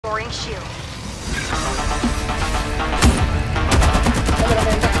shield.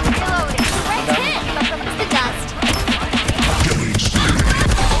 Reloading. Right hit. It's the dust.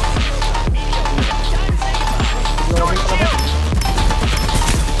 Storing shield.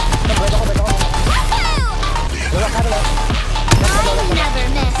 I never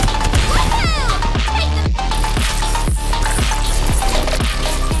miss. Woohoo! Take them.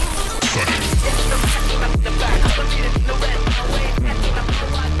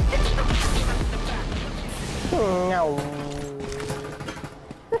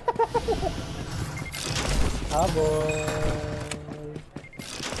 Aboy.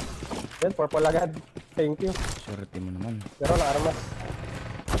 Yan, purple agad. Thank you. Swerte mo naman. Pero wala armas.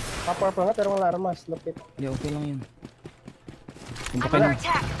 Purple nga pero wala armas. Lupit. Hindi, okay lang yun. Punta I'm ka na. under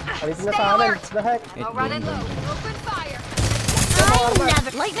attack. Alitin na Stay sa amin. alert. What the heck? I'll run it low. Open fire. I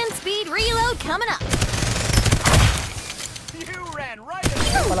never. Lightning speed reload coming up. You ran right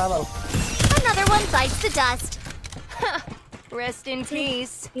at Palamang. Another one bites the dust. Rest in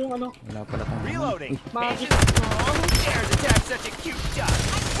peace. Wala pala tong reloading. Uy, Who dares attack such a cute duck?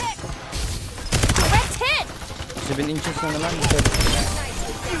 Direct hit. 7 inches na naman.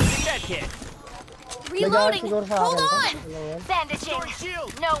 Using that kit. Reloading. Siguro sa Hold akin. on. Ano yan? Bandaging. Storing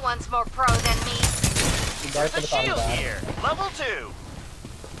shield. No one's more pro than me. Dahil There's a sa shield tayo. here. Level 2.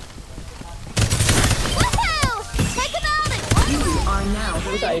 Woohoo! Take them out at one. You are now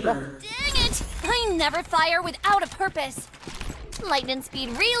Isa, ika. Dang it! I never fire without a purpose. Lightning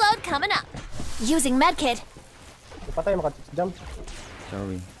speed reload coming up. Using medkit. Ipatay mo ka jump.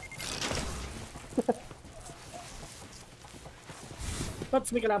 Sorry.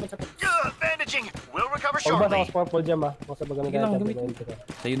 Bandaging. We'll recover Huwag ba shortly. sa purple jam ah? Kung sa baga Sige lang, nagagawin gamit ko. mo.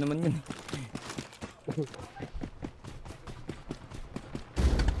 Sa'yo naman yun.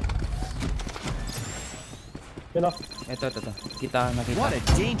 Yun o. Ito. Kita, nakita. What a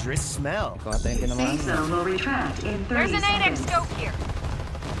dangerous smell. Ikaw ata yung tinamaan. Safe zone will retract in 30 There's an 8x seconds. scope here.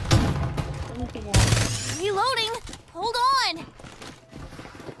 Reloading. Hold on.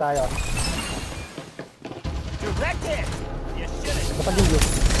 Tayo. Direct hit. You shouldn't. Kapag yung view.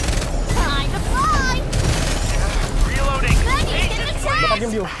 Time to fly. Reloading. Maggie, get Agent, attacked. Kapag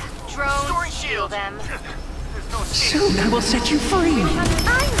yung view. Drones Storing steal shield. them. There's no escape. Soon I will set you free.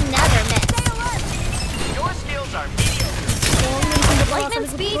 I never miss. Your skills are mediocre. Lightning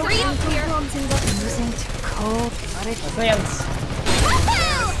speed reload here. Using cold-blooded.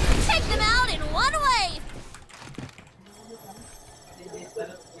 Woohoo! Take them out in one wave.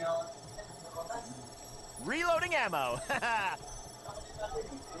 Reloading ammo.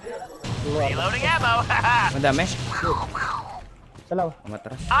 Yung Reloading ammo. Madami. Isa lang.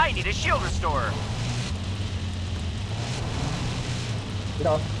 Matras. I need a shield restorer.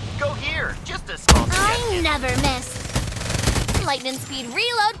 Dito. Go here. Just a small I suggestion. never miss. Lightning speed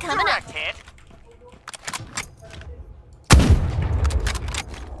reload coming up. Direct hit.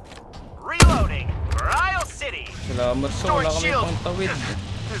 Reloading. Ryle City. Salamat so. Storing Wala kami shield. pang tawid.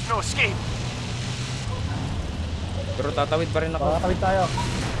 There's no escape. Pero tatawid pa rin ako. Makakawit tayo.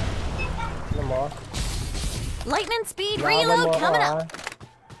 Ano mo? Lightning speed Laban reload mo ako, coming ah. up.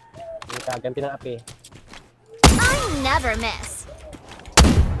 Dito, ganti ng api. I never miss.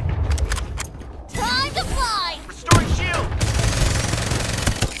 Time to fly. Restoring shield.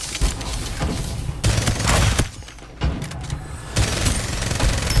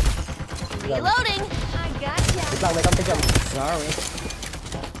 Reloading. I gotcha. Wait lang, may kampi jam. Sorry.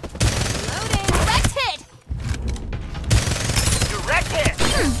 Reloading. Direct hit. Direct hit.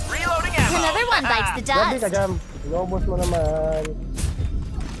 Reloading ammo. Another one bites the Grabe ka dust. jam. Inobos mo naman.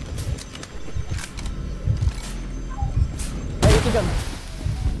 Ay, ito jam.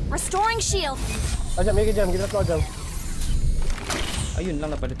 Restoring shield. Ah, jam, ito jam. Ginat mo jam. Ayun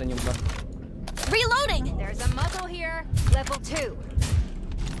lang, napalitan yung bar. Reloading. There's a muzzle here. Level 2.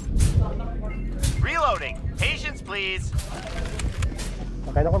 Reloading. Patience, please.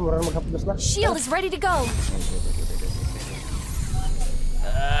 Okay na ko, mura na maghapdos na. Shield is ready to go.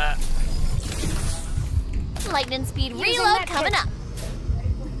 Lightning speed reload coming up.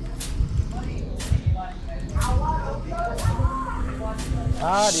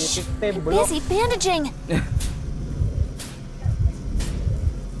 Ah, di effective. Bulok. Busy bandaging.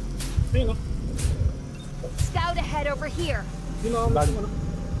 Scout ahead over here. Bag.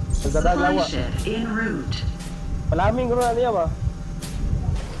 Nagdadaglawa. Supply ship en route. Palaming ko na niya ba?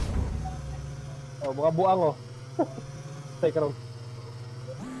 Oh, mga buang oh. Tay karong.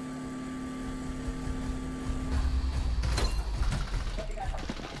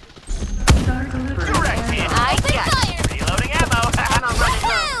 Start delivery. Direct hit. I Open got fire. Reloading ammo. ammo running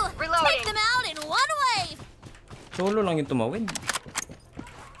low. Woohoo! Take Reloading. them out in one wave. Solo lang yung tumawid.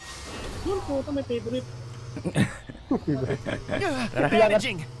 Yung puto may favorite.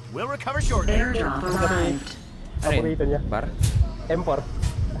 Bandaging. We'll recover shortly. Airdrop arrived. Paborito niya. Bar? M4.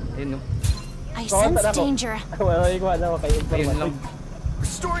 Ayun no. I sense danger. Wala ikuha na ako kay M4. Ayun lang.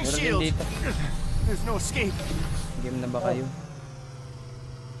 Restoring Meron din shield. dito. There's no escape. Game na ba kayo?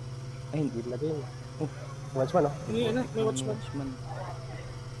 Ay, hindi. Hindi na din. Oh. Watchman, oh. May watchman.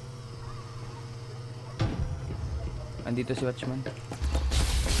 Andito si watchman.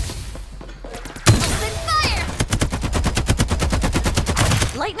 Open fire!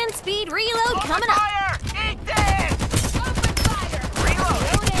 Lightning speed reload Open coming up. fire! Eat this! Open fire!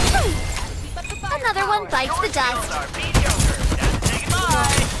 Reload! Keep up the fire. Another one bites the Your dust. skills are mediocre. Time to say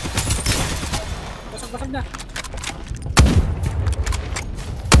goodbye. Basag na.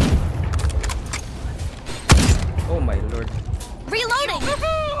 Oh my lord. Reloading.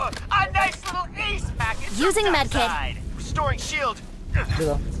 A nice little ace package. from Using medkit. Duckside. Restoring shield.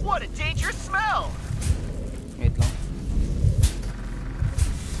 Dito. What a dangerous smell. Wait lang.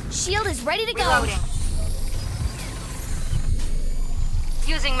 Shield is ready to go. Reloading.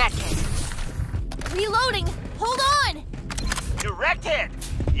 Using medkit. Reloading. Hold on. Direct hit.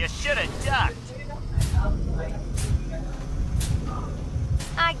 You should have ducked.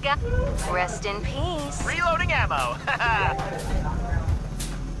 I got. Rest in peace. Reloading ammo.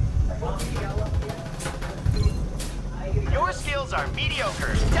 Your skills are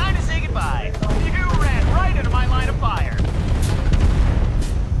mediocre. Time to say goodbye. You ran right into my line of fire.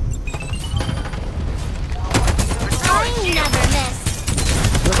 I never miss.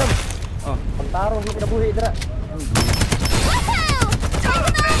 Lusam. Oh. Pagtarong, hindi kinabuhi. Dara. Woohoo! Take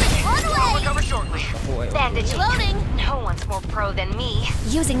them out. Run We'll away. recover shortly. Oh, ay, oh. Bandaging. Reloading. No one's more pro than me.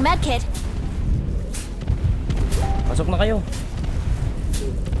 Using medkit. Pasok na kayo.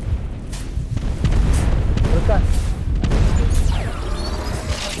 Tulog ka.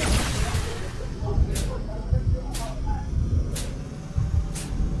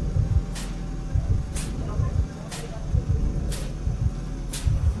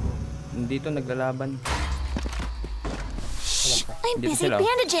 Dito naglalaban. I'm Dito busy sila.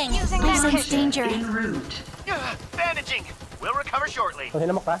 bandaging. Using I sense medkit. danger. En route. Bandaging. We'll recover shortly. So,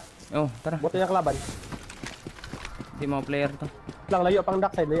 hinamok ka. Oh, tara. Buto niya kalaban. Hindi mga player to. Lang, layo pang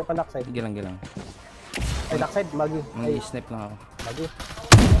backside. Layo pang backside. Sige lang, gilang. Ay, backside. Magi. Ay, Mag-snipe lang ako. magi.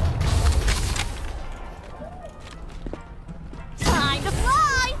 Time to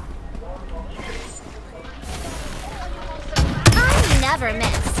fly. I never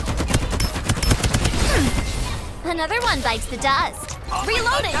miss. Another one bites the dust.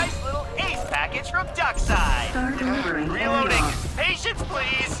 Reloading. A nice little ace package from Duckside. Start delivering Reloading. airdrop. Patience,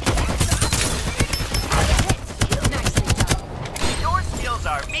 please. Nicely done. Your skills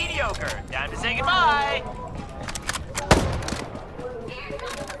are mediocre. Time to say goodbye.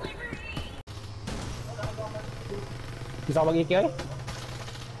 Gusto ko mag-iki ay?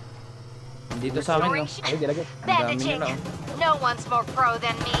 Dito sa akin, no? Ay, di lagi. Bandaging. nila, No one's more pro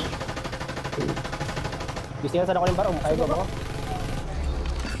than me. Gusto yan sana ko yung barong. Kaya mo ako.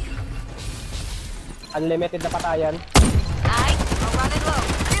 Unlimited na patayan. I'll run it low.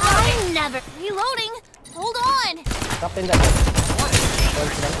 I never. Reloading. Hold on. Captain dyan.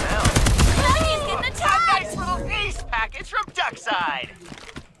 Smell. He's getting A attacked. nice little ace package from Duckside.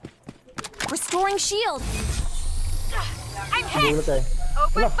 Restoring shield. I'm hit. Dulot eh.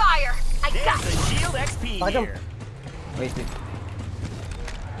 Open fire. I got There's the shield XP Pakijam. here. Wait. you.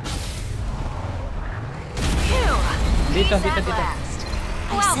 Dito, Peace dito, at dito. last.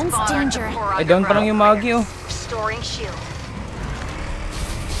 I sense fought danger. before Ay, doon pa lang yung magi, oh. Restoring shield.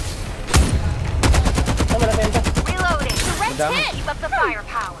 Tama na penta. Reloading. Direct Madami. hit. Keep up the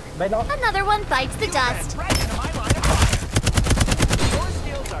firepower. Bayad ako. Another one bites the dust. Right into my line of fire. Your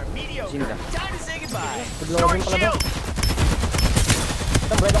skills are mediocre. Sinda. Time to say goodbye. Reloading Restoring pala shield.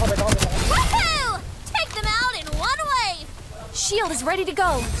 Bayad ako, bayad ako. Woohoo! Take them out in one wave. Shield is ready to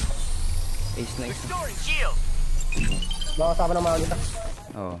go. Ace na isa. Restoring shield. Baka kasama ng mga nita.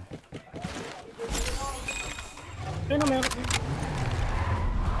 Oo. Ano meron?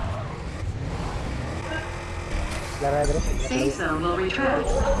 Laro. Safe zone will retract.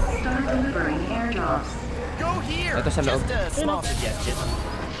 Start delivering airdrops. Go here. Ito sa loob. Just a small suggestion.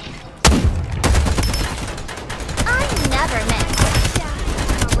 I never miss.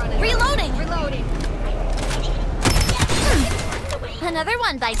 Reloading. Reloading. Another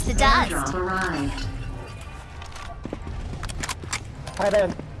one bites the dust. Airdrop arrived. Pakita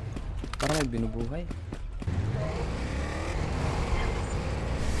yun. Parang may binubuhay.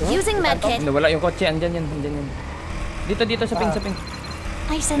 Using medkit. Nawala yung kotse. Andyan yan. Andyan yan. Dito, dito. Sa ping, sa ping.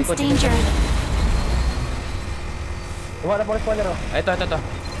 I sense danger. Wala na po responder oh. Ay, ito.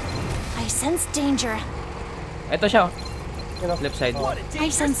 I I sense danger. Ito siya, oh. Sino? Left side. What a I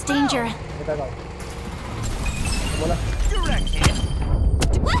sense danger. Ito. Muna. direct hit.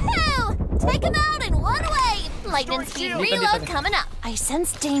 Woohoo! Take him out in one wave. Lightning speed Dito, reload dito. coming up. I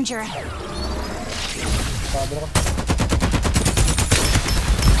sense danger. Sabi ko.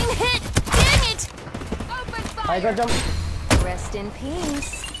 I'm hit. Dang it! Open Tiger fire. jump. Rest in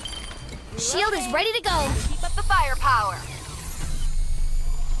peace. Shield is ready to go. Keep up the firepower.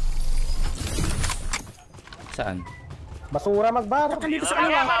 Saan? Basura magbar. Nandito sa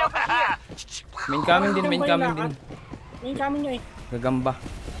Reloading kanila. ammo. Main coming din, main coming din. Main kami nyo eh. Gagamba.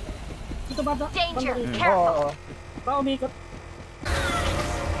 Dito ba? Danger. Banda rin. Careful. Oo. Ba umikot?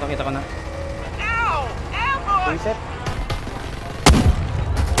 Kita ko na. Ow! Ambush! Reset.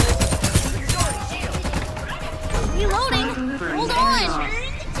 Reloading. Hold on.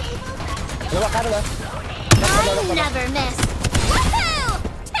 Dalawa ka na. I never miss. Woohoo!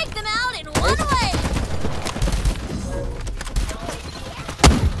 Take them out in one wave.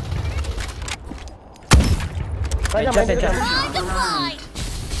 Tiger, Headshot, main headshot. jump. Time to fly.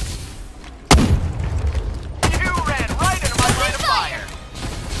 You ran right into my line of fire.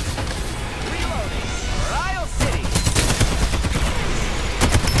 Reloading. Ryle City.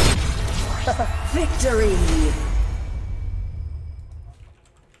 Victory!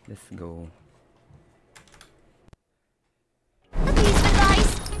 Let's go.